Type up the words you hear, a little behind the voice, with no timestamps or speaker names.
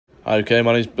Okay,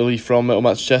 my name is Billy from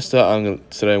Manchester.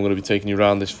 Today I'm going to be taking you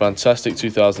around this fantastic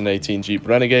 2018 Jeep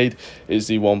Renegade. It's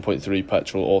the 1.3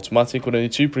 petrol automatic with only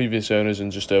two previous owners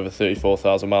and just over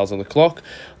 34,000 miles on the clock.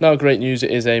 Now, great news, it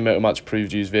is a Motormatch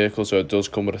approved used vehicle, so it does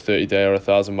come with a 30-day or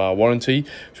 1,000-mile warranty.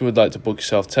 If you would like to book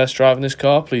yourself test driving this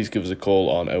car, please give us a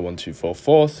call on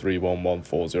 01244 311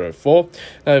 404.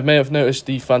 Now, you may have noticed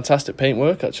the fantastic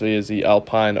paintwork actually is the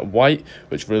Alpine white,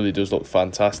 which really does look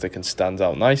fantastic and stands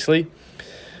out nicely.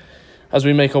 As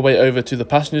we make our way over to the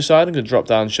passenger side, I'm going to drop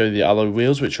down and show you the alloy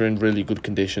wheels, which are in really good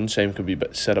condition. Same can be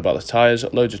said about the tyres.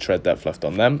 Loads of tread depth left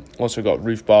on them. Also got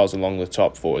roof bars along the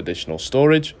top for additional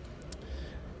storage.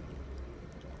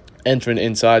 Entering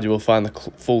inside, you will find the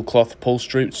full cloth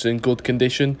upholstery, which is in good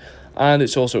condition. And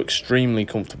it's also extremely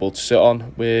comfortable to sit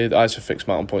on, with ISOFIX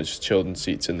mounting points for children's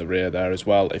seats in the rear there as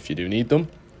well, if you do need them.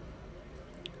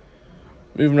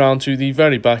 Moving around to the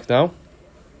very back now.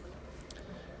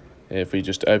 If we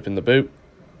just open the boot,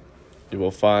 you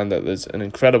will find that there's an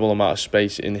incredible amount of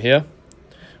space in here.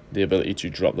 The ability to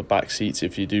drop the back seats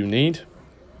if you do need.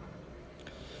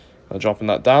 Now, dropping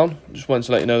that down, just want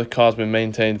to let you know the car's been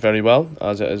maintained very well,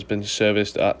 as it has been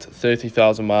serviced at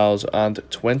 30,000 miles and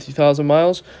 20,000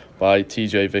 miles by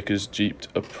TJ Vickers Jeep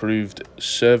approved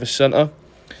service centre.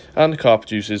 And the car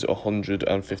produces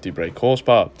 150 brake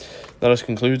horsepower. Now, this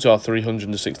concludes our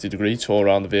 360-degree tour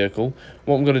around the vehicle.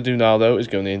 What I'm going to do now, though, is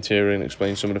go in the interior and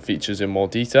explain some of the features in more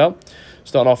detail.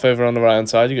 Starting off over on the right-hand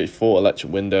side, you get your 4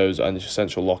 electric windows and your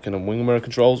central locking and wing mirror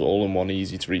controls, all in one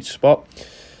easy-to-reach spot.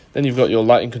 Then you've got your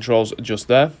lighting controls just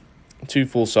there. 2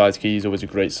 full-size keys, always a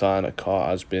great sign a car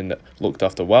has been looked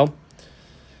after well.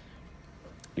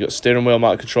 You've got steering wheel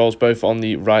mounted controls both on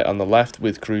the right and the left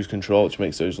with cruise control, which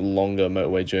makes those longer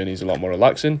motorway journeys a lot more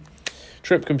relaxing.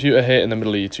 Trip computer here in the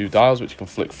middle of your 2 dials, which you can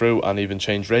flick through and even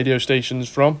change radio stations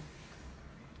from.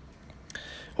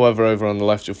 However, over on the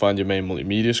left you'll find your main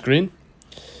multimedia screen.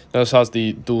 Now, this has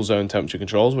the dual zone temperature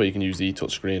controls, where you can use the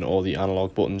touchscreen or the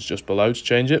analog buttons just below to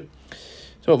change it.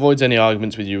 So it avoids any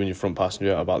arguments with you and your front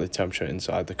passenger about the temperature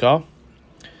inside the car.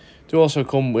 Do also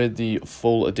come with the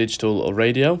full digital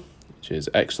radio, which is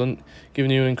excellent, giving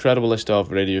you an incredible list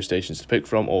of radio stations to pick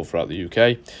from all throughout the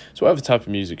UK. So whatever type of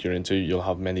music you're into, you'll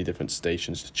have many different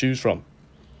stations to choose from.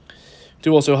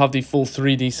 Do also have the full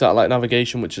 3D satellite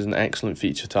navigation, which is an excellent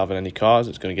feature to have in any cars.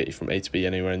 It's going to get you from A to B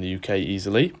anywhere in the UK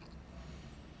easily.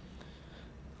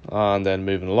 And then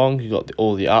moving along, you've got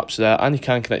all the apps there, and you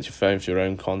can connect your phone for your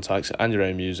own contacts and your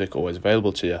own music, always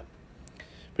available to you.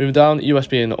 Moving down,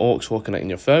 USB and aux for connecting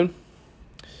your phone.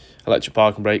 Electric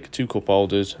parking brake, 2 cup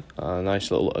holders, and a nice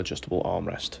little adjustable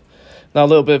armrest. Now, a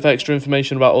little bit of extra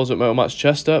information about us at Motormatch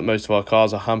Chester. Most of our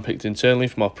cars are handpicked internally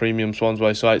from our premium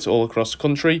Swansway sites all across the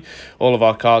country. All of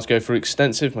our cars go through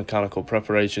extensive mechanical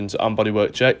preparations and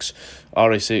bodywork checks.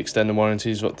 RAC extended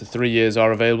warranties of up to 3 years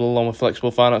are available along with flexible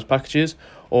finance packages.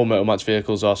 All Motormatch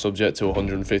vehicles are subject to a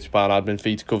 £150 admin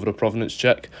fee to cover the provenance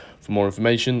check. For more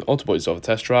information or to book yourself a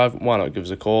test drive, why not give us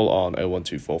a call on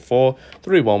 01244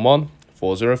 311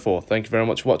 404. Thank you very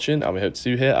much for watching, and we hope to see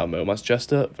you here at Motormatch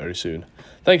Chester very soon.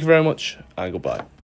 Thank you very much, and goodbye.